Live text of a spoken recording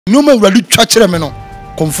no me wurade twa kire me no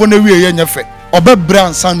komfo na wie ye nyefe obebra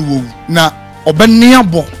ansa no wo na obeni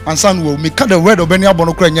abo ansa no wo me ka the word obeni abo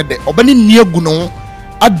no kra nye de obeni ni agu no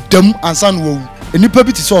adam ansa no wo enipa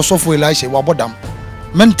bi ti se osofo Elisha wa bodam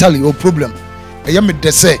mentally or problem eye me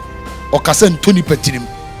de se okasa ntoni patirim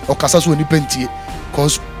okasa so onipa ntie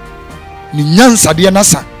cause ni nyansa de na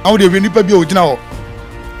sa awo de nipa bi ogina ho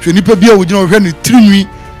hwe nipa bi ogina ho hwe ni tirinwi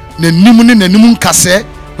na nim ne nanim nkase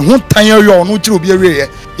ho tan yo no kire obi awie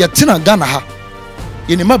ye tena Ghana ha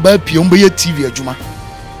ye ne maba pie ombe ye TV adwuma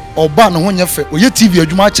oba no ho nyefe oye TV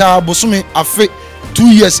adwuma cha bosome afe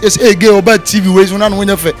 2 years es ege oba TV we na no ho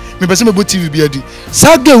nyefe me pese me bo TV bi adi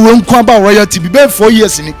sage we nko aba royal TV be 4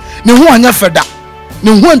 years ni ne ho anyefe da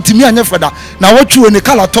ne ho antimi anyefe da na wotwe ne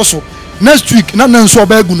kala toso next week na nso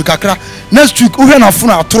oba egu ni kakra next week ohwe na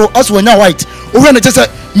funu atoro as wanya white ohwe na chese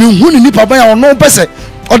me hu ni nipa ban ya ono pese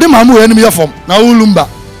ode mamu we enemy form na Lumba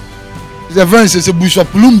the friend says Bishop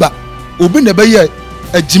Lumba obi na be ye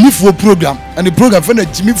Agyapong program and the program for the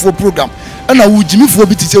Agyapong program and na wo Agyapong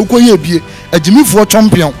bi tise ukoye bie Agyapong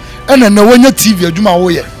champion and na wanya TV adwuma wo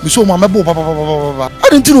ye me so mo amebo papa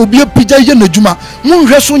adenti na obi apija ye na adwuma mo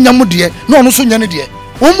hwe so nyam de na ono so nyane de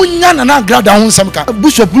wo mu nya na na grada ho nsam ka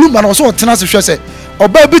Bishop Lumba na so otena se hwe se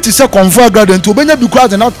oba bi tise comfort grada nti obenya bi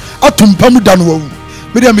crowd na atompam da no wawu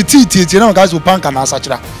me de me titi na ga so panka na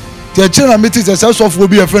asachira ti akira na me titi se so of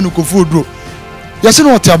obi e friend ko fodro yesi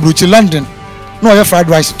na oti abrochi London no ya fried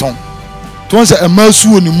rice ton say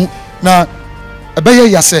emasu onimu na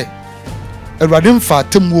ebeye yase Awurade mfa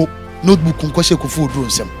temwo notebook nkɔhye kofodro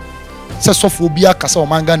nsem se sofo obi akasa o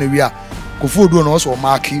manga na wi a kofodro na so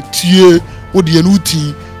mark tie odie no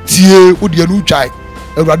uti tie odie no utwai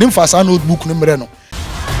Awurade mfa sa notebook no mre no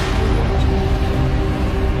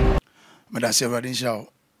medase Awurade nshao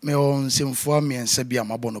me on semfo amiensa bia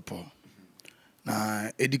mabono po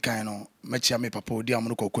na edikan no mechia me papa odi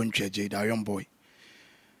amono kokontwa je da young boy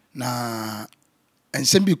na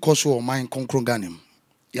ensem bi koso o man konkro ganem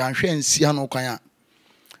ya hwe nsia no kwan a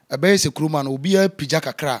ebe se kuruma na obi a pija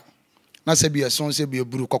kakra na se bi eson se bi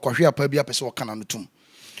eburu kokohwe apa bi apese o kana no tum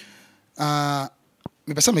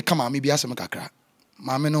me pese me kama me bi asem kakra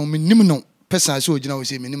ma me no menim no person se ogina o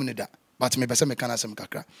se menim ne da but me pese me kana asem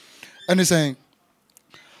kakra and saying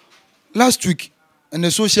last week and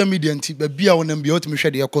the social media nti ba bia wonam bia otimi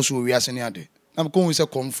hwede yakoso wi ase ne ade na ko hu se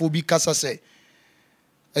komfo bi kasa se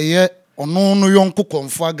eye ono no yonko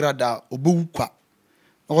komfo agrada obewu kwa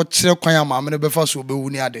o kire kwan ya maame ne befa so obewu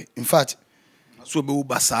ne ade in fact so obewu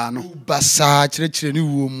basa no basa kire ni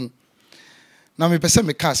wo mu na me pese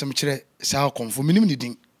me ka asem kire sa komfo minim ni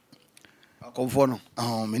din komfo no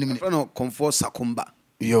minim ni no komfo Sakumba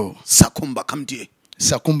yo Sakumba kamtie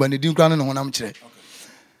Sakumba ni din kra no honam kire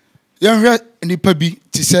yanhwe nipa bi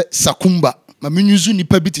ti se Sakumba ma menyuzu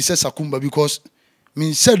nipa bi ti se Sakumba because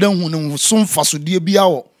min se dan hu ne so mfaso de bia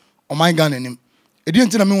wo o my Ghana nim edi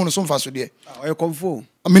enti na me hu no so mfaso de o ye komfo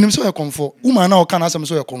minim so ye komfo uma na o kana asem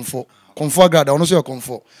so ye komfo agrada ono so ye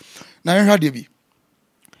komfo na yanhwe de bi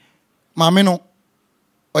ma me no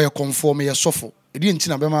o ye komfo me ye sofo edi enti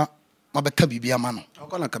na be ma beka bibia ma no o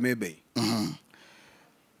kana kama ebe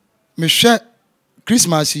me hwe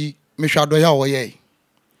Christmas yi me hwe adoya wo ye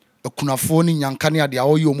akunafo ni nyanka ne ade a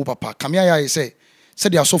oyo mu papa kamia ya se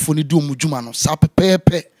de asofo ni di omu djuma no sa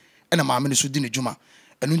pepepe ena maame ne so di ne djuma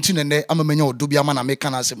enu nti ne amamanya odobi ama na meka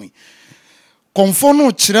na asemi konfo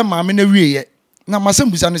no kire maame na wieye na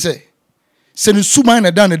masembusa ne se ne suman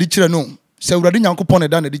na da na di kire no se Awurade Nyankopon na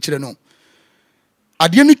da na di kire no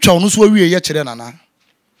ade ni twa no so wieye kire nana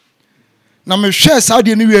na me hwe sa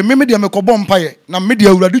ade ni wieye me de me kobɔ mpaye na me de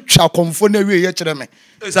Awurade twa konfo na wieye kire me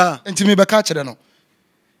enti me beka kire no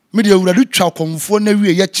me de Awurade twa konfo na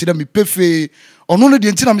wieye kire me pefe ono no de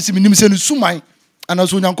enti na me se nim se ne suman ana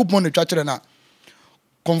so Nyankopon na twa kire na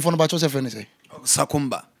konfo no ba cho se fe ne se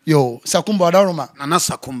Sakumba yo Sakumba adaroma nana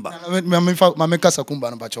Sakumba ma me ka Sakumba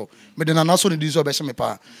no ba cho me de nana so ne di so be hye me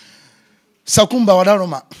pa Sakumba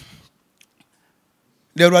adaroma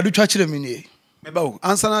de Awurade twa kire me ni me ba o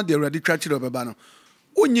ansa na de Awurade twa kire obeba no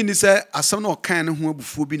onyi ni se asem na okan ne ho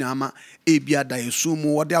abufuo bi na ama ebia da yeso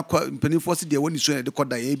mu wode akwa mpanifo se de woni so ne de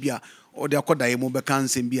koda ye bia wode akoda ye mu be kan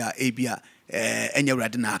nsem bia ebia enya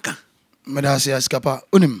Awurade na aka me da se askapa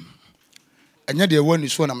onim enya de woni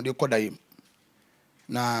so na me de koda ye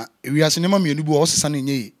na ewiase ne ma me anu bi o sesa ne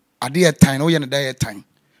nye ade ye tan na wo ye ne da ye tan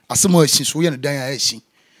asem o asin so wo ye ne dan ya asin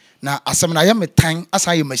na asem na ye me tan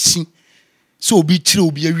asa ye masin so obi kire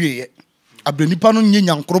obi awie ye abranipa no nye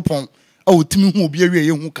nyankropon a otimi hu obi awie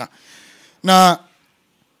ye hu ka na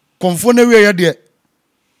konfo na wie ye de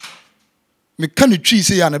me ka ne twi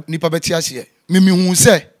se ya nipa beti ase me hu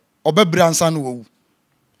se obebra ansa no wu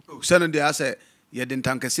se no de ase ye den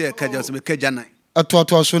tankese kaja so me kaja nan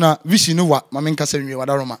ato so na vision no wa ma menka se nwie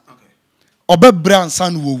wadaroma obebra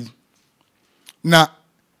ansan wo na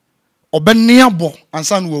obenne abo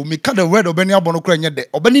ansan wo me ka the word obenne abo no kra nye de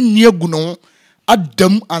obenne ni agu no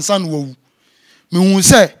adam ansan wo me hu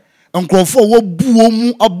se nkrofo wo buo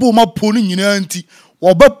mu abo ma po no nyina anti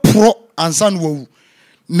obepro ansan wo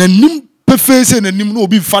na nim pefese na nim no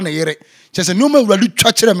obi fa na yere chese no ma wurade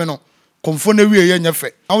twa kire me no komfo na wie ye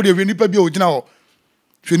nyefe awo de nipa bia ogina ho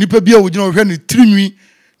hwe nipa bia ogina ho hwe ne tirinwi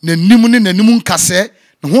na nim ne na nim nkase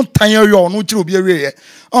ne ho tan yo no kire obi wie ye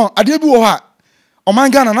ade bi wo ha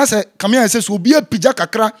oman Ghana na se kamia se so obi apija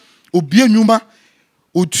kakra obi anwuma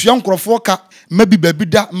otua nkrofo ka mabi babi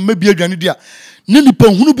da mabi adwane dia ne nipa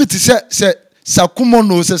hunu bi te se Sakumba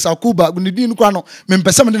no se Sakuba ne di nkwa no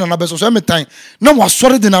mempese me de na beso so metan na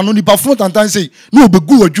wasore de na no nipa funu tantan sei na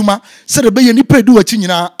obegu adwuma se de be ye nipa di wachi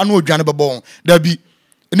nyina ana odwane bebo da bi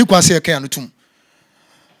ni kwa se kan no tum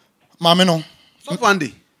maame no so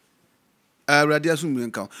fande radio asum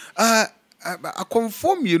nka a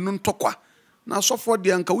conform ye no ntokwa na sofo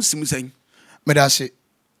de anka usim san me da se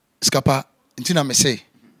skapa ntina me sei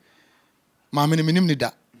maame ne minim ni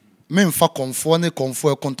da me mfa konfo ne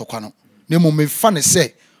konfo e kontokwa no nemo me fa ne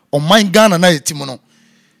se o man Ghana na yetimo no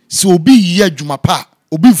se obi yi adwuma pa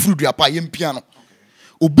obi furudua pa yempia no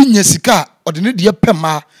obi nya sika o de ne de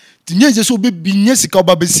pema tinye je so obi nya sika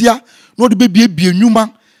obabesia no de bebie enwuma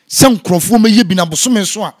se nkrofo me ye bi na bosome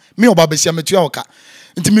so a me obabesia metua oka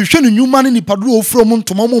nti me hwe no nwuma ne nipa do ofro mo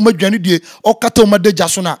ntoma mo madwane die okata o madagya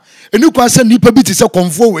so na eni kwa se nipa bi ti se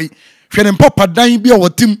konfo we hwe ne papa dan bi a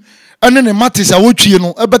wotim ene ne matis a wotwie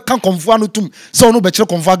no ebe kan konfo anu tum se ono be kire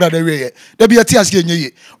konfo agrada wiye da bi ati ase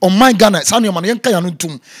enye o man Ghana sa no ma yenka ya no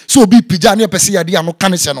tum so obi pija ne pese ya de ya no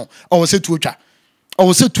kan se no o se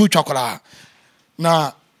tuotwa kola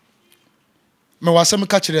na me wasem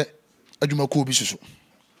ka kire adwumako obi susu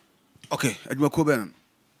okay adwumako be no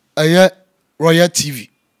aye Royal TV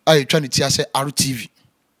aye twa ne ti ase RTV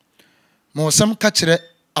me wasem ka kire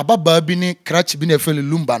ababa bi ne kratch bi na efele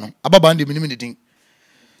Lumba no ababa nde minim ne din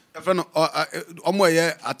efeno omo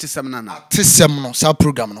ye atesem na atesem no sa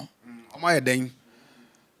program no omo ye den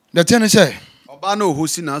da tiene say oba na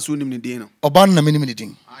ohosi na so nim ne din no oba na minim ne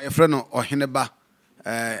din efeno ohene ba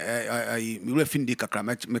mi wura findi kakra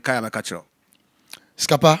me kaya me ka kiro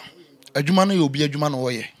skapa adwuma no ye obi adwuma no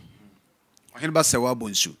wo ye ohene ba se wa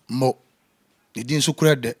bonsu mo ne din so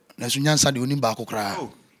kura de na so nyansa de oni ba kokra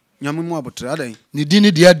nyamu mu abotra adan ne din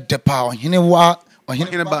ne de de pa ohene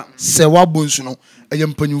ba se wa bonsu no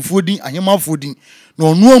ayempanyufo din ahemafo din na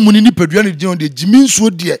ono amuni ni padua ne din de jimi nsuo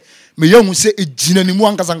de me yahu se ejina ni mu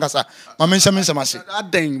ankasa ma menhyem ase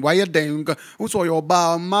adan waye den wo so yo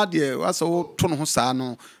ba ma de wasa wo to no ho saa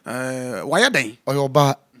no waye den oyo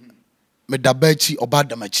ba me dabachi oba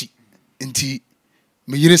damachi nti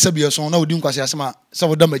me yire sabia so na odi nkwase asema se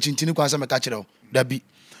wo damachi nti ni kwase me ka kire o dabi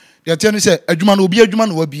de tie no se adwuma no obi adwuma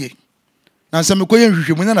no wabie na se me koye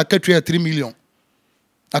nhwehwe mu na katwa 3 million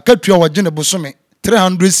akatua wagye ne bosome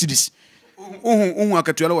 300 cedis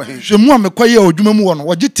akatua lo he hwemu a mekoye odwuma mu wo no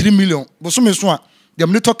wagye 3 million bosome so a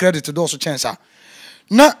dem ne to credit do so chensa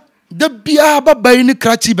na da bia babai ni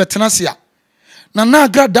krachi betena se a na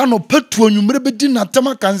agrada no patu anwumre bedi na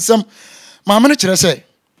tema kansam maame ne kire se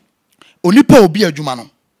onipa obi adwuma no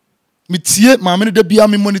metie maame ne da bia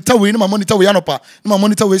me monitor we ni ma monitor we anopa ni ma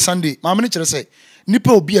monitor we Sunday maame ne kire se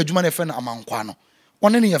nipa obi adwuma ne fe na amankwa no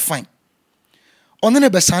one ne ye fine one ne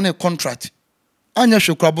besane contract anya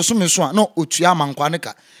hwekura bosome so a no otua amankwa ne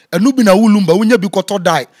ka enu bi na wulumba wonya bi koto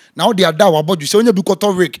dai na wo de ada wabodwu se wonya bi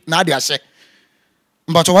koto rig na ade ase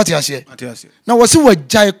mbato wati ase na wose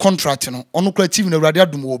wajai contract no ono kura TV na awurade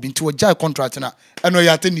adom wo bi nti wajai contract na eno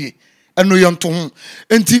ya tanie eno ye nto ho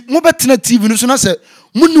enti mo betena TV no so na se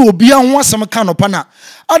munni obi an ho asem ka no pa na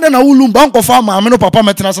ada na wulumba nkofa maame no papa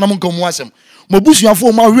metena se na mo nka mu asem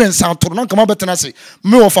mobusuafo ma wensa atoro na kama betena se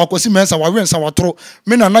me wo fa akosi mensa wa wensa watoro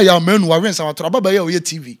me na ya manu wa wensa watoro ababa ya oye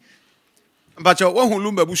TV mbacha wo hu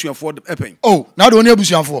Lumba busuafo epen na de oni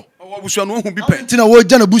abusuafo wo busuan wo hu bi pen ntina wo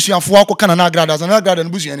gya na busuafo akokana na agrada na agrada na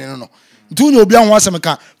busuane no ntu nya obi an ho asem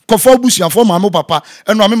ka kofa busuafo maame papa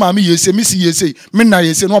eno ame maame yese misi yese me na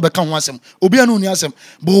yese no obeka ho asem obi anu ni asem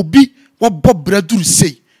bo obi wo bobra duru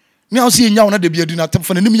sei ni awse nya wona de bi adu na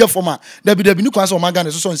temfa na nim ye foma da bi ni kwa so maga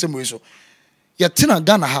ne so nsem we so ye tena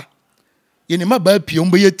Ghana ha ye ne maba pie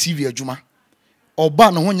ombe ye TV adwuma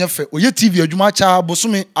oba no ho nyefe oye TV adwuma cha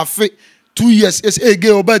bosome afe 2 years ege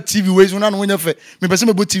oba TV we so na no nyefe me pese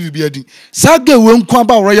me bo TV bi adin saga we nko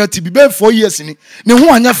aba Royal TV be 4 years ni ne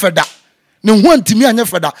ho anyefe da ne ho antimi anya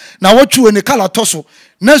feda na watwe ne kala toso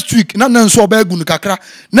next week na nanso obagu ne kakra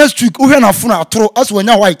next week ohwe na funu atoro as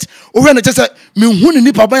wanya white ohwe na chese me hu ne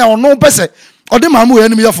nipa ban ya ono pese ode mamu ye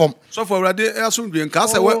nim ye fom so for urade asundwe nka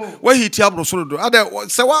say we hiti abrosoro do ade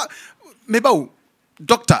say wa meba wo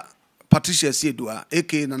Dr. Patricia Siedua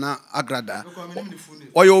aka Nana Agrada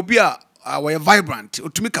oyo obi a we vibrant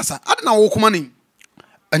otumi kasa ade na wo kuma ni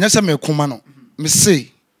anya se me kuma no me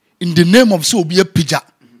say in the name of so obi apija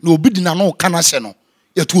na obi di na no kana hye no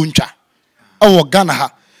yeto ntwa awo Ghana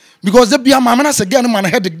ha because the bia mama na se Ghana man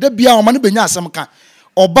headache the bia o man benya asem ka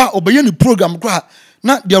oba obeye ni program kwa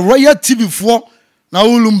na the Royal TV for na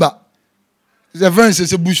Lumba the friend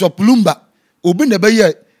say Bishop Lumba obi na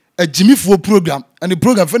beye a Jimmy for program and the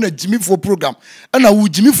program for a Jimmy for program and a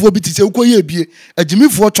Jimmy for bit say ukoye bie a Jimmy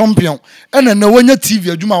for champion and na wanya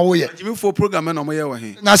TV adwuma wo ye Jimmy for program na mo ye wo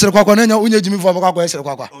he na sere kwakwa na nya unya Jimmy for kwakwa sere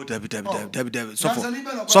kwakwa oh David suffer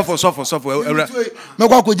me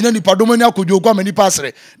kwakwa gina ni padom ni akodwo kwa mani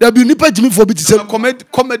pasere da bi nipa Jimmy for bit say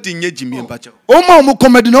comedy nye Jimmy mpacho o ma mo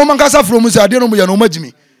comedy na o man kasa from say ade no mo ye no ma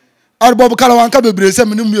Jimmy Arbob kala wanka bebre se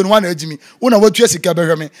menu mienu wana ajimi wona watu asika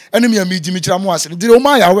behweme ene me mi jimi kira mu asere dire o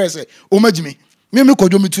ma ya we se o ma jimi me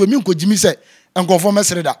kodwo mitu mi nko jimi se enkofo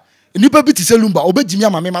mesere da nipa bi ti se Lumba obejimi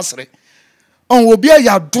ama me masere on obi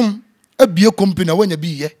ya dum abie company wanya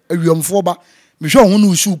bi ye awiomfo ba me hwe ho no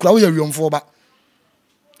usu kura wo ya awiomfo ba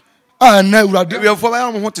na urade awiomfo ba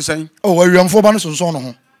ya mo ho te san o awiomfo ba no sonson no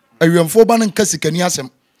ho awiomfo ba no nka sikani asem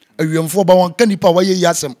awiomfo ba won ka nipa waye yi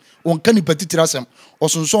asem won ka nipa titira asem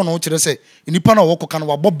osonso no kire se nipa na woko kan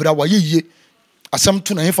wa bobra waye yie asem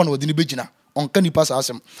tu na hefa na wodi ni begina on ka nipa sa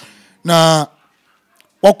asem na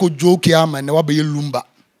wako joke ama ne wabaye Lumba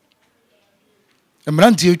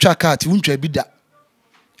emrantie etwa kaati wuntwa bida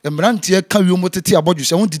emrantie ka wi omotete abodwo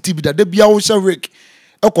se wuntiti bida da bia wo hye rek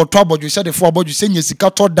ekoto abodwo se de fo abodwo se nya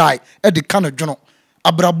sika to dai e de kan dwono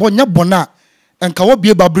abrabo nya bona enka wo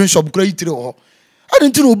bie babrin shop kura yitire ho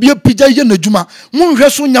adenti no obi apija ye nadwuma munhwe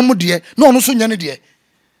so nya mo de na ono so nya ne de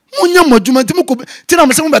munya madwuma nti muko ti na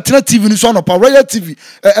mse mo betena TV ni so no pa Royal TV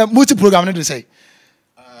multi program ne de say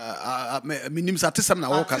minim satisem na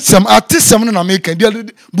wo ka sem atisem na make dia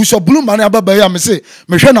Bishop Lumba na ababa ya me say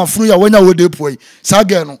me hwe na funu ya wanya wo de poi sa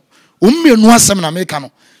ga no o mmenu asem na make no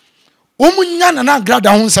o munya na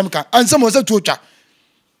agrada ho nsem ka ansem wo se to twa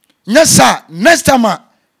nya sa next time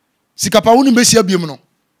sikapa wonu besia biem no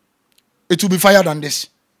it will be fire than this.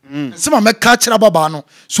 Some make catch baba no.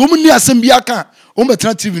 So many asem bi aka o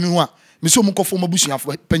betena TV ni ho a me so mo kofo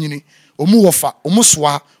mabusuafo panyini o mu wofa o mu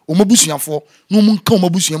soa o mabusuafo no mu nka o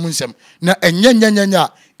mabusuam nsem na enya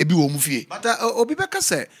ebi wo mu fie. But obi beka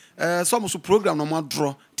say some so program no ma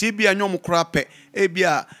draw TV anyom kra pe e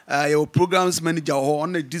bia your programs manager ho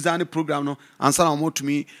on the design program no ansa na mo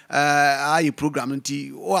tumi ayi program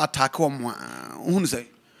nti o attack o mo hu say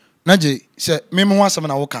naje se me ho asem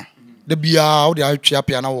na wo ka da bia wo de atwe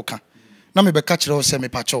apia na wo ka na me be ka kire wo se me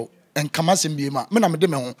pacho enkama sem biem a me na me de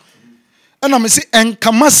me ho na me se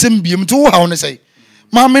enkama sem biem to wo ha wo ne sei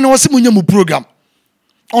ma me no wo se munya mu program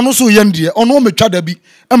ono so ye ndie ono metwa da bi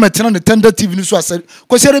e metena ne tender TV ni so asere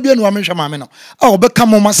kwesere bia no wa me hwa ma me no a wo be ka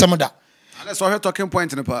mo masem da let's so talking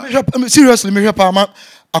point ne pa seriously me hwa pa ma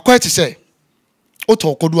akwai te say o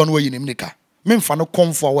to kodu no wa yinim nika me mfa no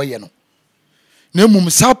komfo wa ye no na mum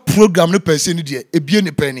sa program no person ni de ebie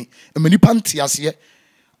ni pani emani panti ase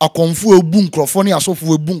akonfo ebu nkrofo ne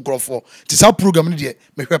asofo ebu nkrofo ti sa program ni de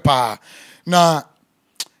me hwe pa na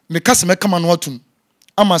me kase me kama no atum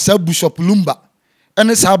ama sa Bishop Lumba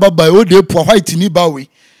ene sa baba o de po white ni ba we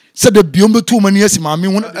se de biom betu mani asi ma me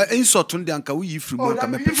hu insult ndi anka wo yifiri mu anka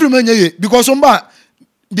me yifiri manya ye because omba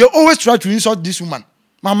they always try to insult this woman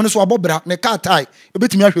ma me so abobra ne ka tai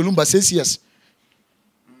ebetumi ahwe Lumba 6 years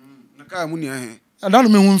na ka mu ni ahe and I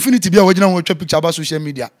mean infinity be a wagina wo twa picture about social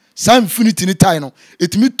media some infinity ni tie no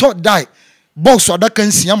etimi to die box so adaka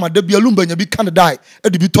nsia ma da bia Lumba nya bi kan die e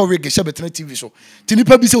de bi to wege she betena TV so ti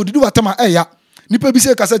nipa bi se odidi watama eya nipa bi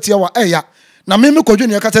se kasa tia wa eya na me kodwo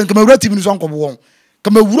ne kasa nka mawura TV ni so ankobo won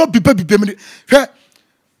ka mawura pipa me hwe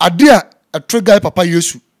ade a trigger papa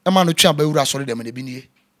Yesu e ma no twa ba wura sori dem ne bi nie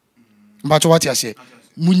mba to wati ase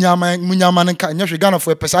munyama nka nyehwe Ghana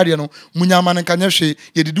for pesade no munyama nka nyehwe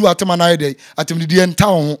yedidu atema na yede atemdidi enta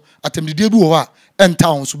ho atemdidi bi wo ha enta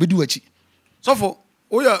ho so bedi wachi sofo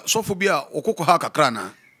oya sofo bia okoko ha kakra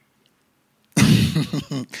na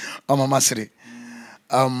mama sere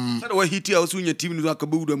sada wa hiti a usunya team no aka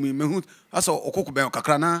bewuda mu mehu asa okoko ben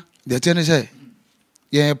kakra na de tene say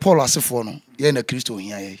ye Paul asefo no ye na Kristo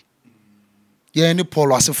hia ye ni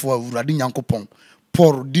Paul asefo awurade Nyankopon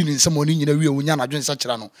Paul dini nsemo ni nyina wie wonya na dwen sa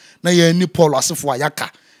kira no na ye ni Paul asefo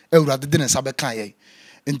ayaka awurade de nsa be kan ye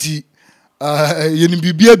nti yeni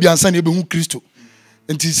bibia bi ansa na ebehu Kristo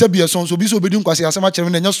nti se bia so bi so obedi nkwase asema kire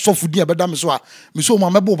me na nya sofu din ebeda me so a me so ma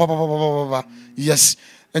mebo papa yes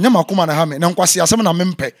enya makoma na ha me na nkwase asema na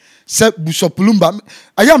mempe se Bishop Lumba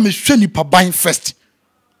aya me hwe nipa ban first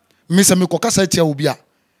me se me kokasa tia obi a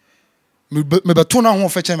me beto na ho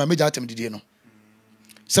fe chen ma meja atem didie no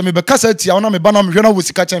se me bekasa tia ona me ba na me hwe na wo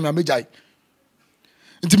sika chen ma meja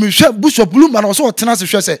nti me hwe Bishop Lumba na so otena se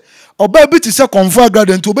hwe se oba bi ti se konfo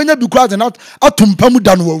agrade nti obenya bi kura na atompamu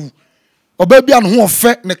da no wawu oba bi an ho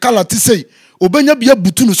ofe ne kala ti sei obenya bi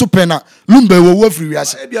abutu no so pena Lumba wo afiri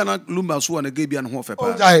wiase e bia na Lumba so na ge bia no ho ofe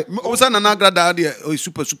pa o sa na agrada de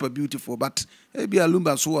super beautiful but e bia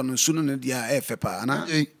Lumba so no sunu ne dia e fe pa na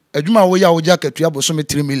adwuma wo ya wo ja katua boso me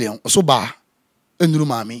 3 million so ba enuru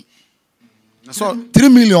maami so 3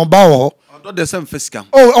 million ba wo odo de sem fisika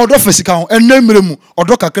odo fisika ho ennemre mu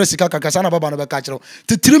odo kakra sika kakasa na baba no be ka kire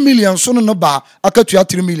te 3 million so no ba akatua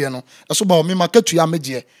 3 million no so ba o me makatua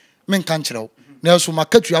meje men kan kire na so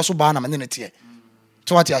makatua so ba na me ne tie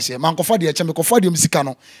to what ya say man kofa de eche me kofa de misika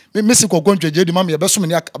no me sika ogontweje di ma me be so me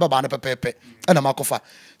ne baba na pepepe na makofa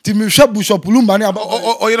ti me hwa Bishop Lumba ne aba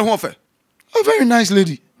o yere ho fe a very nice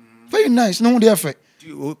lady. Very nice. No dey fe.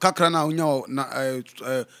 Kakra na onya na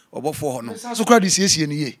Obofour ho no. So kra dis yesie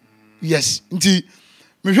ne ye. Yes. Nti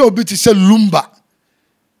me hwe obi ti se Lumba.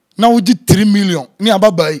 Na wo di 3 million. Ni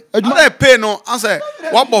ababai. Aduma pay no answer.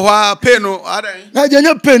 What bo ha pay no adan. Na je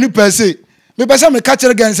nya pay ni per se. Me pesa me ka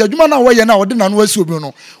kire gan se aduma na wo ye na wo de na no asi obi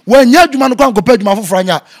no. Wa nya aduma no kwa nkopa aduma foforo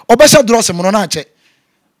anya. Obesha dross mo no na ache.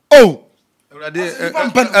 Oh.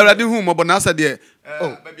 Already who mo bonasa de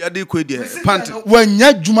baby ade ko de pant wanya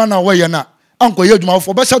adwuma na wo ye na anko ye adwuma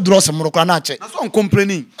fo besha dross mo kwa na ache na so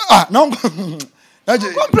complaining na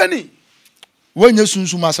complaining wanya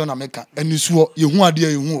sunsun aso na meka anisuo yehu ade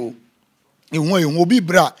yehu o yehu obi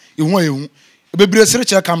bra yehu bebre sere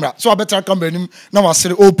che camera so abetra camera nim na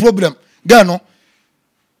wasere o problem ga no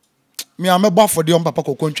me amebo for de on papa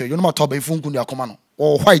kokontwe you no ma to ba ifunku ni akoma no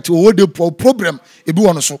o white o de problem ebi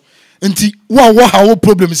wono so nti wo ha wo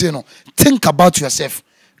problem say no think about yourself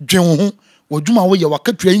dwen ho wodwuma wo ye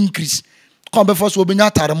wakatua increase kon be so obenya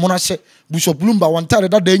atare mo na hye Bishop Lumba wantare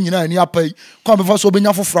dada nyina ani apai kon be so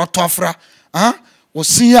obenya foforo to afra wo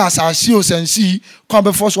sin ya asase o sansi kon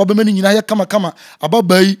be so obema ni nyina ye kama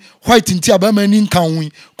ababai white nti abama ni nkan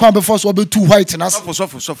hu kon be so obetu white na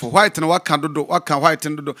sofo white na waka dodo waka white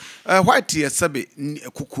dodo white ye sebe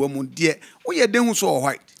kukuwa mu de wo ye den hu so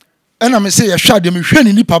white ena me say ye hwa de me hwe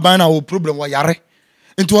ni nipa ban na wo problem wo yare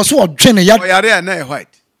nti wo so odwe ne ya wo yare na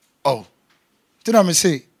white tina me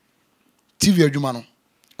say TV adwuma no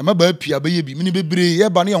ama ba pia ba ye bi mini bebre ye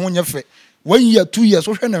ba ne ho nye fe 1 year 2 years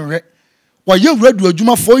wo hwe ne hwe wa ye radio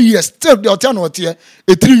adwuma 4 years still the hotel no tie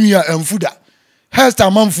etiri nwa amfuda hairstyle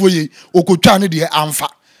manfo ye okotwa ne de amfa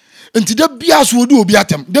nti da bia so odi obi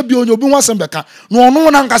atem da bia onye obi ho asem beka no ono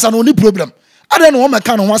na nkasa no ni problem ade no wo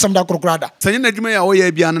meka no ho asem da krokrada sanye na adwuma ya wo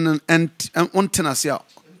ye bia no ontena se a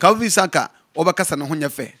ka visa ka obekasa no ho nye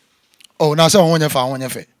fe na se ho nye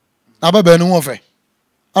fe na ba no ho fe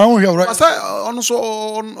I don't hear right. I say on so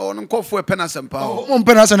on call for a penasem power. On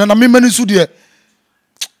penasem na me mani su de.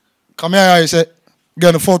 Come here I say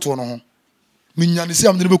get the photo no ho. Me nya ne se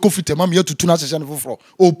am de be kofite ma me atutu na sese ne foforo.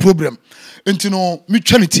 O problem. Enti no me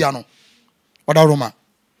twa ne tia no. Oda Roma.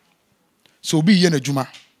 So obi ye na djuma.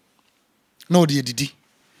 Na odi edidi.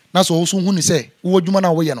 Na so so hu ni say wo djuma na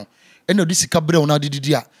wo ye no. Ene odi sika bre na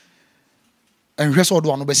didi a. Enhwe so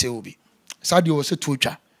do no be se obi. Sa de o se tu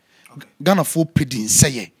twa. Ghana for pedin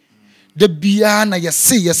say the bia na ye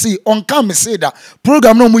say on come say that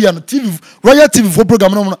program no mu ya no TV Royal TV for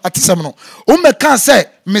program no atisem no o me kan say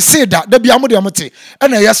me say that the bia mo de amte e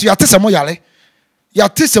na yes ya tisem yale ya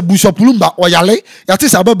tisem Bishop Lumba o yale ya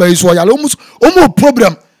tisem baba yi so yale o mu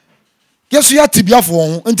problem yes ya tibia for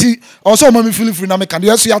ho nti o so ma me feel free na me kan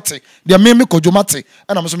yes ya te de me kodwomate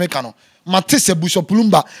e na me so me kan no ma tisem Bishop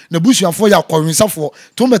Lumba na busuafo ya kwensafo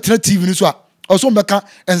to me tena TV ni so a also mbeka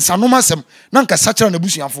ensanoma sem na nka sachira na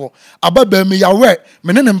busuafo ababa me yawe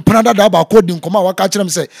me ne mpana dada ba ko di nkoma waka kire me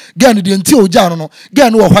say ga ne de nti oja no ga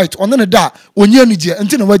ne wo white on ne da onye anije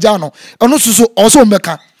nti na waja no ono susu also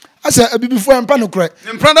mbeka asa abibifo empa no kure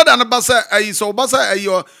ne mpana dada na ba say ayi so ba say ayi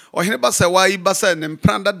o hene ba say wai ba say ne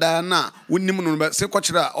mpana dada na wonnim no be se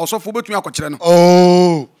kwakira osofo betumi akwakira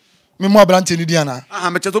no me mo abrante ni dia na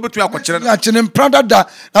me cheto betumi akwakira no ya chene mpana dada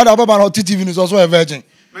na baba na TV news also a virgin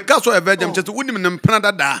menka so evejem chetu unim ne mpana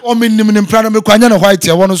dada o menim ne mpana me kwanya ne white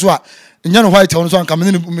e wono so a nya ne white wono so anka me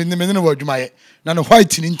ne wadwuma ye na ne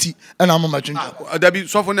white ni nti e na mama twinta dabi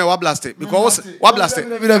sofo na wa blast because wa blast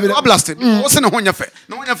o se ne ho nya fe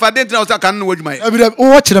no nya fa den tra o sa kan ne wadwuma ye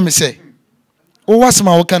o wo kire me say o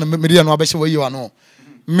wasma wo kan me de no abehye wo yi wa no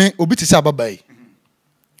me obi ti se ababai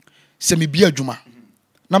se me bia adwuma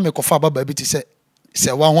na me kofa ababai bi ti se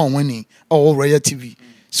wa ho anwani o Royal TV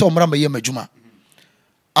se o mra me ye madwuma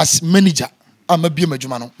as manager ama bia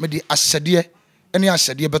madwuma no me de ahyede ene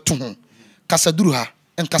ahyede beto ho kasaduru ha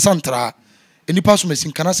en kasantra enipa so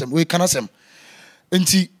masin kanasem we kanasem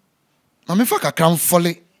enti na me fa kakram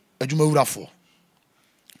fole adwuma wurafo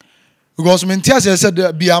because me ntia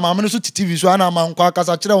said bia ma me so TV so ana amankwa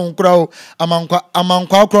kasa kire won kura o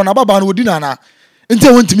amankwa kura na baba na odi na enti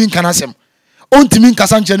wontimi kanasem ontimi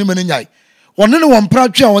nkasa nche ne mane nyai wonne ne won pra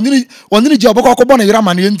twa wonne ne je oboko akobọ na yira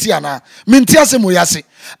mane enti ana me ntia se mo yase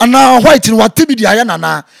ana white ni watebi dia ya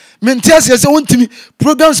na me ntia se wontimi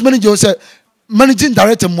programs manager se managing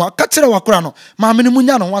director mu aka kire wakura no ma me ne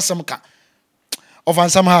munya no wasem ka of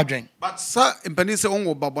ansam ha adwen but sir impani se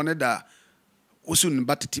onwo babone da osun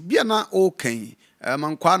batiti bia na okan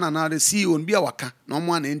mankwa na the CEO bia waka na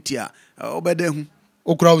omo na entia obeda hu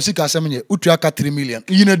okura osika asem nye utu aka 3 million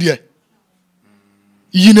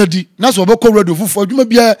yina di na so obekọ radio fufu adwuma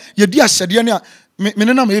bia ye di ahyede ne me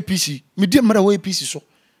ne na ma APC me di mara wo APC so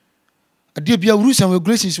ade bia rules and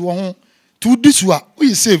regulations wo ho to this wa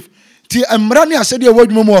we save ti amra ne ahyede wo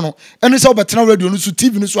adwuma mo no ene se obetena radio no so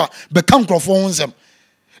TV no so a be kan krofo ho nsem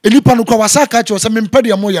elipa no kwa wasaka che o se me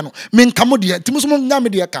mpede mo ye no me nkamo de timuso mo nya me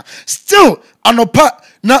de ka still anopa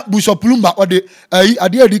na Bishop Lumba ode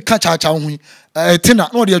ade adi ka cha ho tina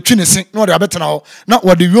na ode atwi ne sen na ode abetena ho na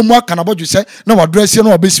ode wiemu aka na bodwo se na wadresi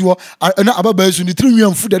na obesi ho na ababa esu ni tiri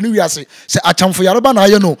nwam fuda ne wiase se achamfo yareba na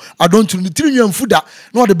aye no adontu ni tiri nwam fuda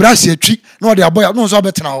na ode brasi atwi na ode aboya na so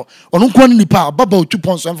abetena ho ono nko ni nipa ababa otwi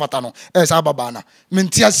ponso emfata no sa ababa na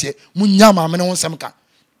menti ase munya ma me ne ho nsem ka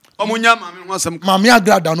omunya ma me ho nsem ka ma me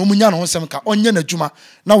agrada no munya no ho nsem ka onye na dwuma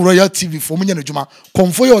na Royal TV fo munya na dwuma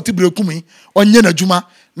konfo ye otibrekumi onye na dwuma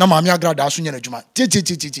na ma me agrada aso nye na dwuma ti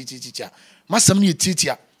masam ne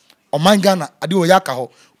titia o mangana ade o yaka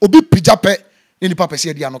ho obi pijape ne nipa pese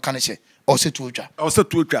ade ano ka ne hye o se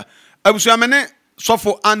tuotwa abusu amene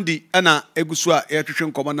sofo Andy na egusu a yetwetwe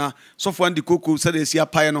nkomo na sofo Andy koko se de sia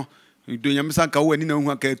pae no donyamisa nka wo ani na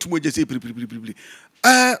hu aka tumoje se piripiripiri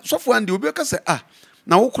sofo Andy obi ka se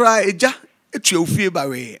na wo kura eja etua ofie ba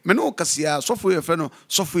we me no kasia sofo ye fe no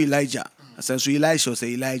sofo Elijah asa so Elisha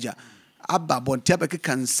se Elijah abba bontia be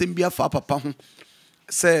kan sembia fa papa ho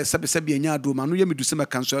se sebe anya ado ma no ye medu se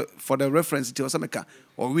meka so for the reference ti o se meka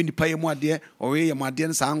o we ni paye mu ade o we ye mu ade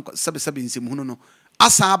nsa sebe nsem hu no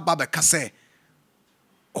asa abba be ka se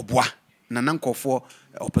oboa na nankofo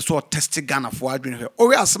opeso test Ghana fo adwen he o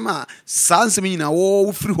we asema sa nsem nyina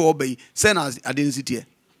wo free ho bai se na ade nsitie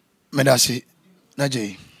medasi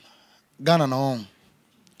naje Ghana na on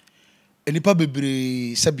enipa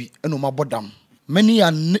bebre sabi eno mabodam many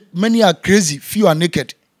are crazy, few are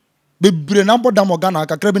naked. Bebre na bodam Ghana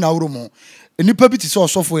kakra bi na woro mo enipa bi ti se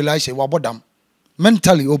osofo Elisha wa bodam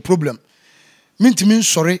mentally o problem mintimi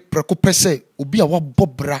sorry preko pese obi a wa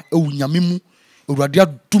bobra ewunyame mu ewurade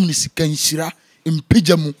adum ni sika nhira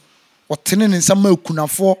empagya mu otene ne nsama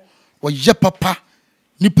akunafo oye papa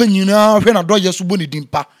nipa nyina hwe na do yeso boni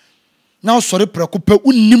dimpa na sorry preko pe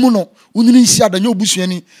unnimu no unni nsi adanya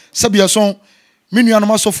obusuani sabia son menu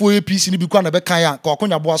anoma sofo APC ni bi kwa na be kan ya ka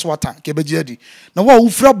okonya bo aso wata ke beje adi na wa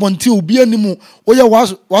ufra bonte obi animu oye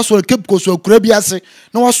waso cape koso akura bi ase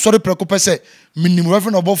na wa sori preko pese minim Rev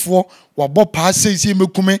Obofour wa bo pa sei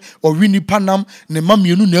mekume o wini panam ne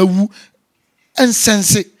mamienu na awu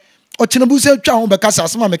ensense o chenabu se twa ho be kasa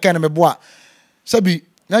asema me kan na me bo a sabi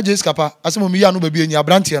na je skapa asema mi ya no ba bi enya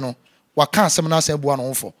brante no wa kan asem na asem bo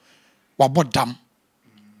no ho wa bodam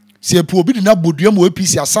se epu obi di na bodua mo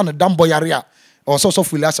APC asa ne dam boyare a or so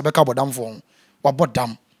fully as a backup dam for what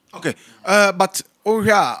bodam. Okay, but oh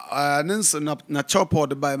yeah, nins na chop or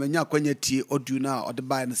the buy me nya kwanya tie odu na or the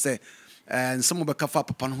buy and say and some of the kafa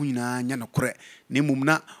papa no nyina nya no kore na mum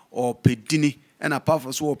na or pedini and a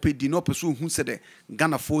power so pedi no pursue who said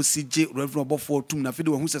Ghana for CJ Rev Obofour tum na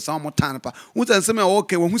video who say some more time pa who say some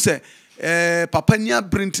okay who say papa nya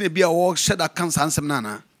print be a work shed that cancer ansem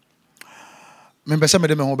nana member some of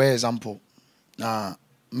them ho be example na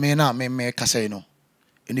me kasa no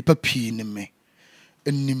enipa pii ne me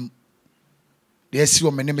enim de asi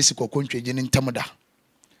o me ne mesi kokontweje ne ntamda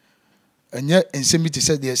enye ensemi ti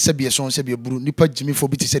se de sebie so sebie buru nipa jimi fo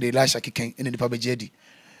bi ti se de Elisha keken ene nipa beje adi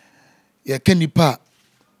ye ken nipa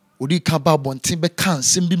odi ka ba bonten be kan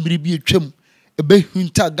sem bi miri bi etwam ebe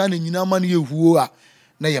hunta Ghana nyina ma ne yehuo a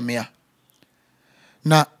na ye mea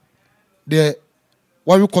na de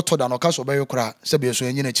wayo koto da no ka so be yokra sebie so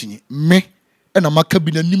enye na chinyi me ena maka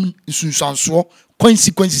bi na nim nsunsanso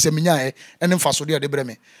consequences emenya ene mfaso de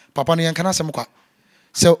breme papa no yenka na asem kwa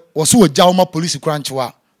So was wo jaw ma police kranche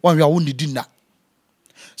wa wan hwe a won di na.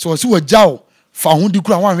 So was wo jaw fa ho di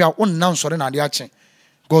kura wan hwe a won nan sore na de ache.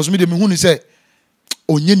 Because me de me hu ni say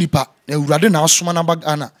onye nipa na Awurade na asoma na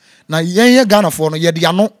bagana na yen Ghana for no ye de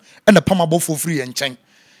ano e na pam Obofour free ye nchen.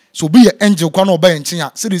 So be ye angel kwa na oba ye nchen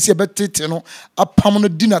a se de se betete no apam no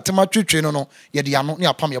di na tema twetwe no ye de ano ne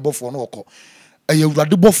apam Obofour no okọ. Eye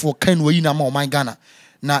Awurade Obofour kan no yi na ma o man Ghana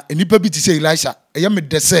na enipa bi ti say Elisha eye me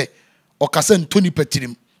de say okasa ntoni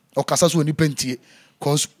patirim okasa so onipa ntie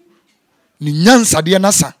cause ni nyansa de na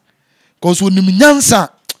sa cause oni nyansa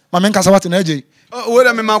ma men kasa wat na eje wait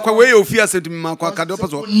a minute, we ofia said to me, Makwa.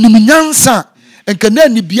 Niminyansa, and can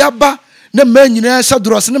then biaba, no man in a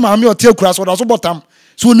shadros and mammy or tail cross or also bottom.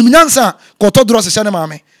 So Niminyansa, Cotodros and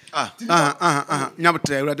mammy.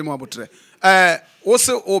 Nabatre, Radimotre.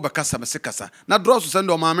 Also, over Casa Secasa. Not draws to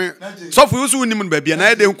send on mammy. So for you, women, baby, and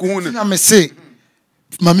I don't may say,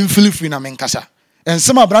 Mammy Philipina Mencasa. And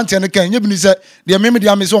some of Branty and the Ken, you say, the Mammy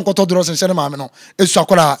Amazon Cotodros and Senamano, is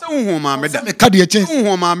Sakura. Mamma, Cadia change,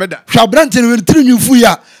 Mamma. Shall Branton will trim you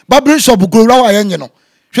fuya, Babrin shop go raw angel.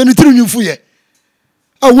 Shall you trim you fuya?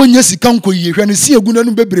 I won't yes, come for you when you see a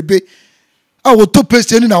good baby. I will top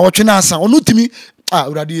paste in our chinasa or not to me.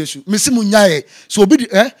 Radiation. Miss Munyae, so be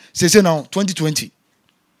say now 2020.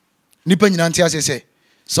 Nippon Nantia say,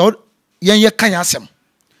 so yan kayasem.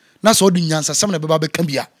 Na so the nyansa some of the baby can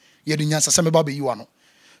be a. Ye di nyansa seme ba be yi wano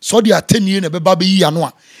so di 10 year na be ba be yi ano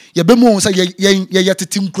a ye be mo say ye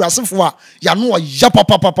tetim kurasefo a ya no ya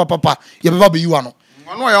papa ye be ba be yi wano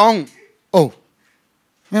ano ya on oh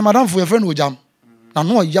me madam for your friend ojam na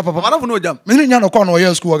no ya papa madam for no ojam me ni nya no kwa no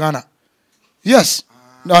ye school Ghana yes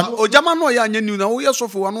na ojam no ya anya new na wo ye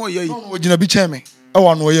sofo ano ye yi no gina bi chen me e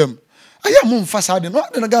wa no ye m aya mo mfa sa de no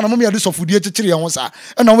de na Ghana mo me ya de sofo die kekere ye ho sa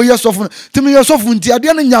e na wo ye sofo timi ye sofo nti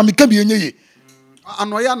ade na nya me ka bi enye ye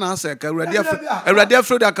anoya na ase ka Awurade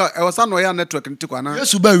afro aka e wasa anoya network ntiko na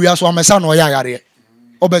Yesu ba wi aso amesa na oya yare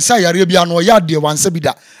obesa yare bia na oya de wansa bi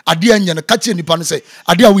da ade anya ne kache nipa no se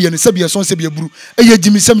ade a wo ye ne se bia so se bia buru eye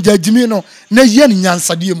jimisem ja jimi no na ye ne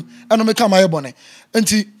nyansade mu eno me ka ma ye bone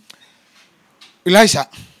enti Elisha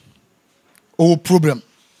o problem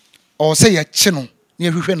o se ye che no na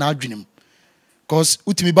ehwehwe na adwenem cause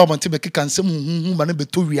utimi ba bonte be keka nsem hu ma na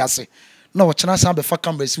beto wi ase na wo chena sa be fa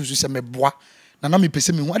camera si se me boa na me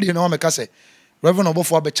pese me hu ade na wa meka se Rev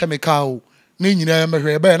Obofour abeche me ka o na nyina me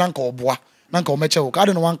hwe be na nka oboa na nka o meche o ka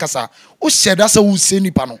ade no wan kasa o sheda se wo se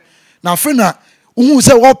nipa no na afre na hu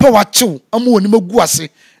se wo pe wa chew ama woni magu ase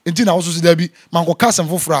enti na wo so da bi man ko kasem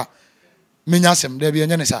fofora menya asem da bi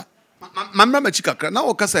enye ne sa mamma machi kakra na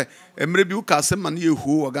wo kasa emre bi wo kasem man ye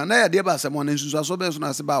hu o ga na ya de ba asem wona nsusu aso be so na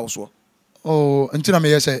ase ba wo so oh enti na me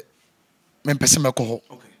yese me pese me ko ho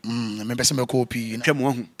me pese me ko pi na twam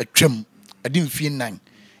hu atwam adi mfie nan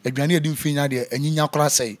adwane adi mfie nya de anyinya kora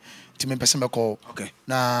sei ti me pese me ko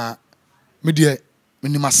na me de me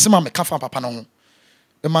masema me kafa papa no ho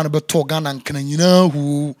e ma no be to Ghana nkana nyina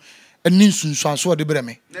hu ani nsunsu aso de bre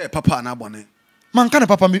me papa na bone man kana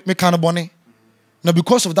papa me kana bone na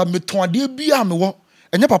because of that me ton ade bia me wo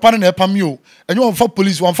enye papa na epam yo enye won fa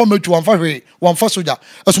police won fa metu won fa hwe won fa soldier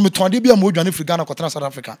eso me ton ade bia me odwane free Ghana kotana South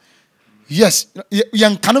Africa yes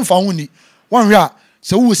yen kan fa ho ni wan hwe a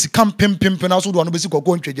se wo sikam pempem na so do no be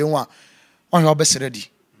sikoko ntweje ho a wan hwe obesere di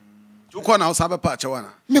uko na usabe pacha wana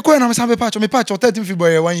me ko na me sabe pacha me pacha 13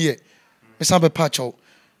 February 1 year me sabe pacha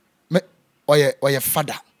me oye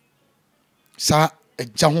father sa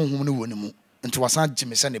eja honhom ne woni mu nti wasan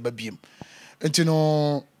gime se ne ba biem nti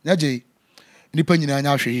no nyaje nipa nyina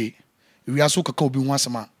nya hwe wi aso kaka obi hu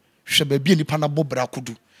asema hwe ba bie nipa na bobra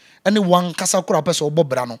kudu ene wan kasa kura pese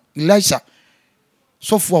obobra no Elisha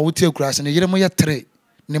sofo a wotie kura se ne yere mo ye 3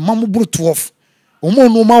 ne mamu buru 12 omo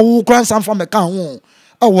no ma wo kura sanfa me ka ho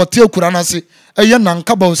a wotie kura na se eye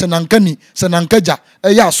nanka ba se nanka ni se nanka ja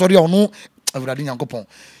eye asori ono Awurade Nyankopon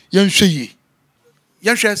yen hwe yi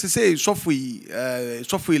yen hwe se say sofo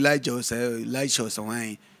Elijah se Elisha se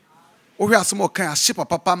wan o hwe asemo kan ahye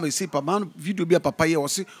papa ma se papa video bia papa ye wo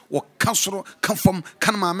se wo ka soro kan fam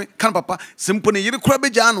kan maame kan papa sempo ne yere kura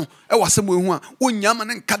beja no e wo asemo ehu a onya ma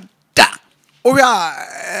ne nka da o hwe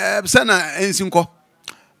a se na ensinko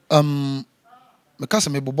me kasa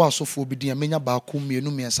me bobo asofo bi dia menya ba ko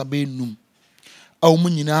mienu miensa ba enum a wo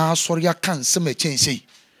nyina asori aka nsem a chense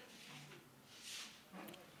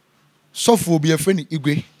sofo bi afani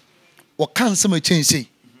igwe wo kan nsem a chense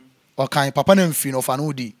o kan papa na mfi no fa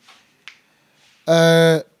no di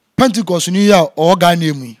Pentecost ni ya o Ghana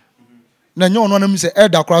emu na nya ono na mi se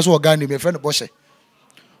elder kora so o Ghana emu fe no boshe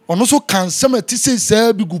ono so kan nsem a ti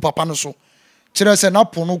se bi gu papa no so kire se na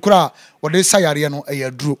pono kora wo de sayare no e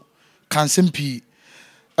yaduro kan nsem pi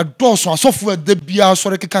a doso asofo de bia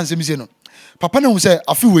sori keka nsem se no papa na hu say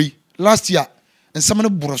afiwe last year nsem no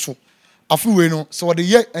boroso afiwe no so wode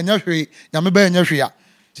ye enya hwe nyame ba enya hwe a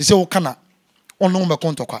se wo kana ono me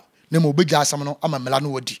kontokwa na mo begya asam no amamela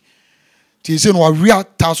no wadi ti se no awia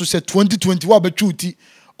ta so se 2020 wa betwuti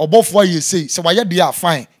Obofour ye say se wa ye de a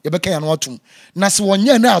fine ye beka ya no atum na se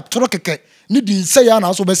wonye na atoro keke ni din se ya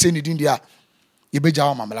na so be se ni din dia ye begya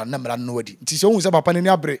amamela na mela no wadi ti se hu se papa ni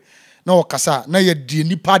abre na okasa na ye die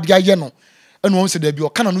nipa de aye no eno won se da bi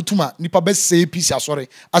okana no tuma nipa be se peace asore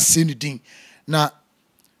ase ni din na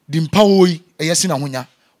dimpa oyi eyesi na honya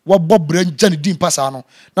wa bobre nja ni dimpa sa no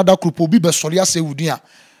na da kropo bi be sori ase wudin a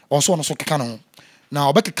onso no so keka no na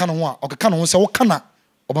obekeka no ho a okeka no ho se wo kana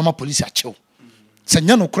obama police achew se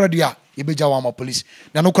nya no kora dia ye beja wa ma police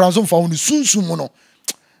na no kora nso mfa ho ni sunsum mo no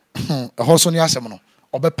ho so ni asem no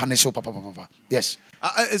obe punish papa yes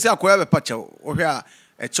is akoya be pachew o hwe a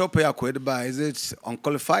chope akoya de ba is it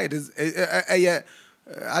unqualified is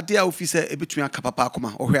adia officer ebetumi akapapa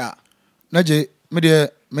akoma o hwe a na je me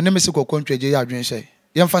de me ne mesi kokontwe je ya adwen hye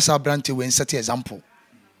yemfa sa brante we set example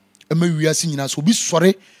ema wiase nyina so obi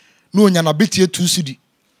sore na onya na betie 2 cedi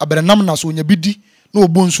aberenam na so onya bidi na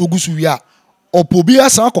obonso ogusu wi a opo bi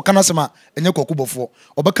asa akoka na sema enye kokobofo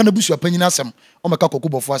obeka na busu apanyina asem o meka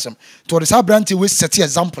kokobofo asem to de sa brante we set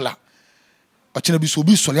example a ochena bi so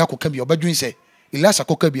obi sore akoka bi obadwen se Elisha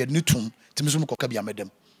koka bi ni tum timiso koka bi amedem.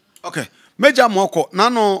 Okay, meja moko na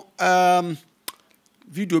no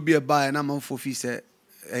video be by na man for fi say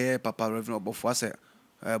papa Rev Obofour say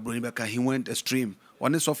Brunibeka he went extreme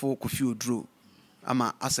one so for Kofi Oduro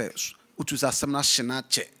ama ase utusa asem na hye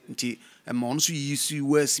che nti ma on so yisu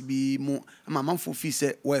west bi mu ama man for fi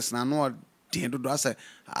say west na no den do ase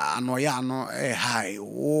anoya ano high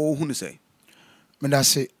o hu ni say me da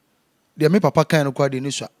say de me papa kan no kwa de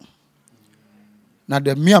ni so na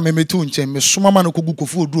de me amemetu nchen me soma ma no kogu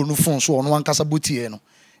Kofi Oduro no phone so ono ankasa botie no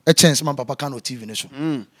e chance man papa kan no TV ni so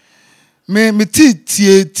me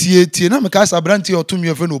tie na me ka sa branti otum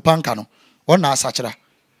ye fe no panka no ona asachira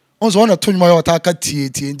onzo ona tonwa ye otaka tie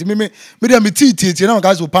ndi me de me tie na me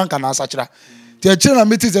ka sa panka na asachira tie chira na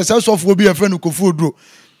me tie se so fo bi ye fe no Kofi Oduro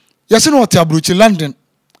yesi no oti abrochi London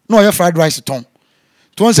no ye fried rice ton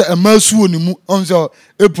to onse emasu onimu onzo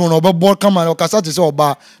apron no obebo kama o kasa te se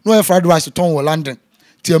oba no ye fried rice ton wo London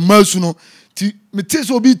tie emasu no ti me tie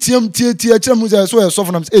so bi tie chira mu se so ye so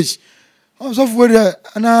for na eh so for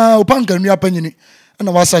na opanka nua panyini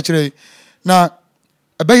na wasa kire na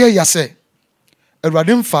ebeye yase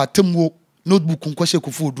Awurade mfa temwo notebook nkwahye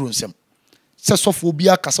Kofi Oduro nsem se sofo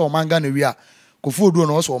bia kasa o manga na wi a Kofi Oduro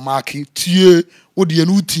no so mark tie odi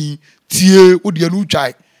anu tin tie odi anu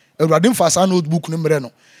twai Awurade mfa sa notebook no mre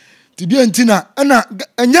no ti bia ntina na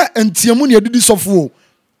enya entiamu ne adidi sofo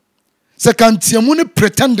se kan tiamu ne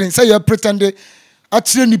pretending say you pretend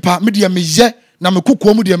atire nipa me de me ye na me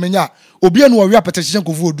kokko mu de me nya obi anu owi apetehye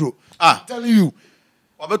Kofi Oduro tell you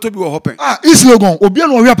wabeto bi wo hopen islogan obi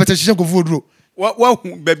anu owi apetehye Kofi Oduro wa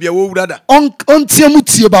hu babia wo wurada on tiamu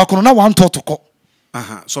tie ba kono na wan totoko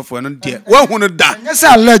so for no de wa hu no da nya say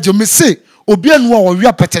allergy me say obi anu owi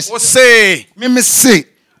apetehye o say me say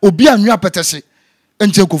obi anu apetehye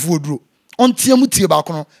enche Kofi Oduro on tiamu tie ba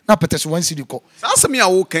kono na apetehye wan sidi ko sa asem ya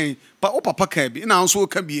wo kan o papa kan bi na nso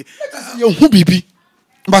kan bi ye hu bibi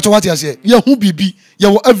but what you say ye hu bibi ye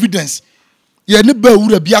wo evidence ye ne ba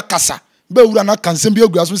wura bi akasa ba wura na kansem bi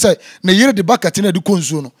aguaso say na yere de bucket na de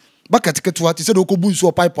konsuo no bucket ketua ti say de ko bu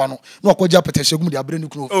nsuo pipe ano na okoja apetehye gum de abre ni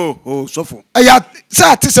kuno sofo aya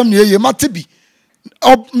sa atesem ne ye mate bi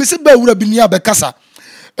me se ba wura bi ni abekasa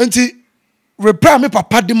enti reply me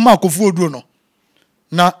papa de ma Kofi Oduro no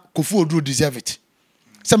na Kofi Oduro deserve it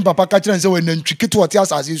sem papa ka kire nse we na ntwiketo oti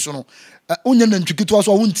asase so no onya na ntwiketo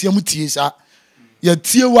so wontia mu tie sa ya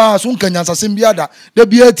tie wa so nkanyansa sem biada da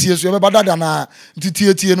bia tie so ye be dada na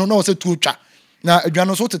tie no na o se tu twa na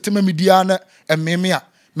adwano so tetema media na ememe a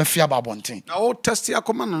mafia babonten na o test ya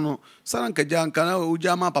koma no sara nkaja nkana o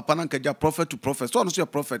jama papa na nkaja prophet to prophet so no so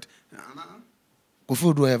prophet Kofi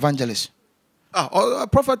Oduro evangelist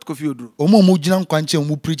prophet Kofi Oduro omo gina nkwanche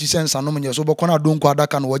omo preach sense anom nye so bokona donko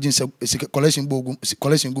adaka no wagin se collection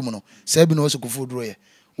gum no se bi no so Kofi Oduro ye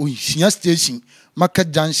o hia station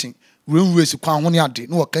market junction railway si kwa hone ade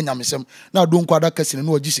no wakanya mesem na donko adaka sine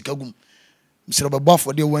no wagi sika gum misere babo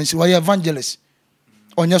afode wansi wa evangelist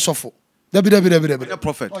onye sofo dabi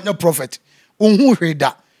prophet onye prophet onhu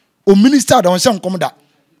hweda o minister da on se nkom da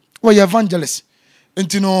wa evangelist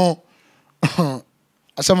entino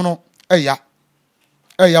asem no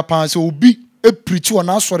eya pan se obi e preach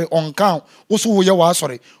wona asore on kan wo so wo ye wa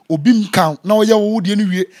asore obi nkan na wo ye wo de ne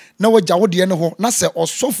wie na wo ja wo de ne ho na se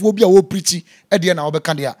osofo obi a wo preach e de na wo be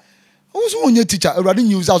kan de a Also on your teacher, already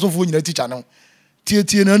news as of when your teacher now. Tia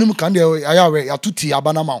no can ayawe ya tuti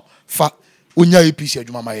abanama fa unya APC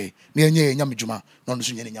adwuma mae na enye nyame dwuma na no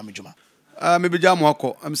so nye nyame dwuma. Maybe jam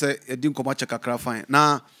wako am say e din ko macha kakra fine.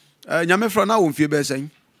 Na nyame fra na wo mfie be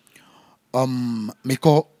sen. Me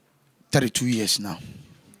call 32 years now.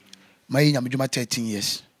 My nyame dwuma 13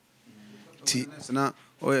 years. Ti na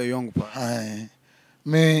o ye young pa.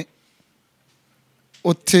 Me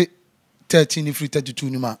ote 13 if 32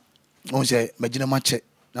 ni ma. On say magina mache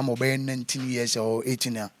na mo be 19 years or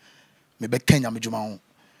 18 ya. Me be Kenya me dwuma ho.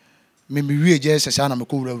 Me wie je sesa na me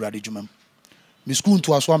ko wura wura de dwuma. Me school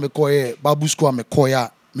to aso me ko Bible school me ko ya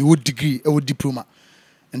me wo degree e wo diploma.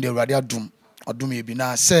 And the wura adum e bi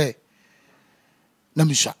na say na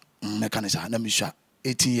me sha me kan say na me sha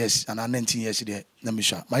 18 years and 19 years there na me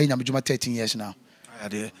sha. My nyame dwuma 13 years now.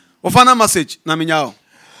 Ade. O final message na me nya o.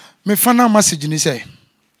 Me final message ni say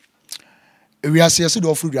we are say do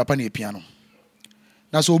ofru duapa na piano.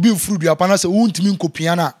 Na so obi ofru duapa na say wontimi nko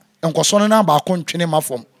piano enkoso no na ba ko ntwene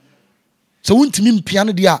mafom. So wontimi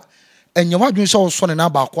piano dia enye wadwen so so ne na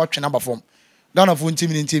ba ko atwene ba fom. Ghana fo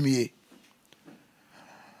ntimi ntimi ye.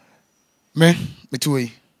 Me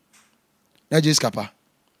tuwe. Na je skapa.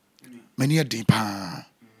 Me ne din pa.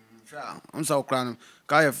 I'm so crying.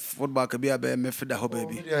 Ka football ka bia be me fida ho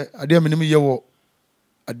baby. Ade me nim ye wo.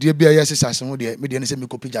 Ade bia ye sesase ho de me de ne se me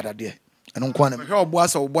kopi jada de. Eno nko na me hwe obo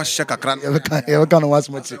asa obo hye kakra. E ka no was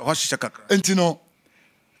much. Ho hye kakra. Enti no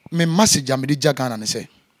me message am de Ghana ne say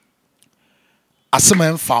asema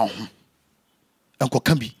emfa ho enko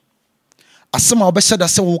kan bi asema obehye da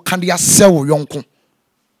se wo kan de ase wo yonko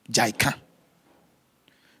jaika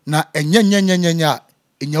na enya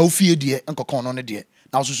enya ofie de enko kan no ne de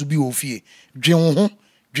na so bi ofie dwen ho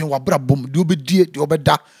dwen wabra bom de obedie de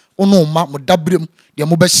obeda ono ma mo dabrem de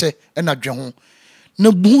mo behye na dwen ho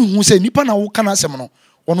na bu se nipa na wo kan asem no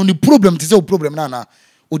ono ni problem te se o problem na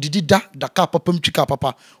odidi da ka papa mtwika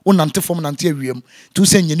papa o nante fom nante awiem tu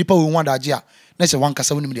se nya nipa wo hu adaje a na se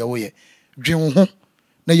wankasa wonim de wo ye dwen ho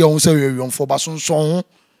na ye wo se awiem fo ba sonson ho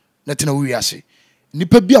na tena wo wiase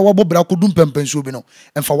nipa bi a wabobra kodum pempenso bi no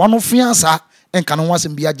emfa wano fiansa enka no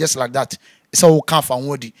wasem bia just like that se wo ka fa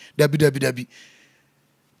ho di dabi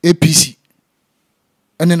APC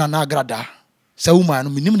ene na agrada se wo ma no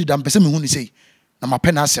minim ni da mpese me hu ni sei na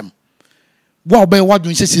mapena asem bo a obey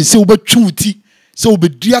wadun se wo betwuti se wo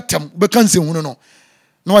bedi atem be kan se hu no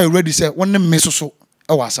no are ready say won me soso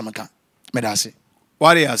e wa asem ka me da se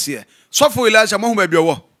wari ase so for Elisha mo hu ma bi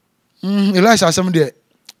owo Elisha asem de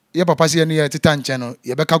ye papa se ne ye teta nche no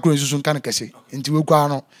ye be ka kro nsusu nka ne kese nti we kwa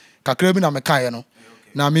no kakra bi na me kan ye no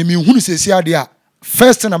na me hu ni sesi ade a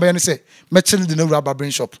first na be ne se me chile de no rubber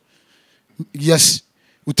brain shop yes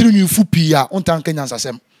utiri nyu fu pi a on tan kanya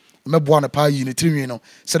nsasem me boa na pa yi ne tiri no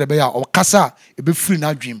se de be ya o kasa e be free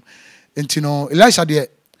na dream nti no Elisha de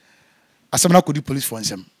asem na kodi police for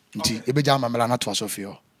nsem nti e be ja mamela na to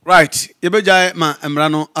asofio right ye be ja ma emra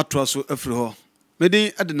no ato aso afri ho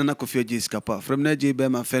medin ade na kofi agye skapa from na je be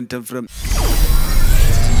ma fentem from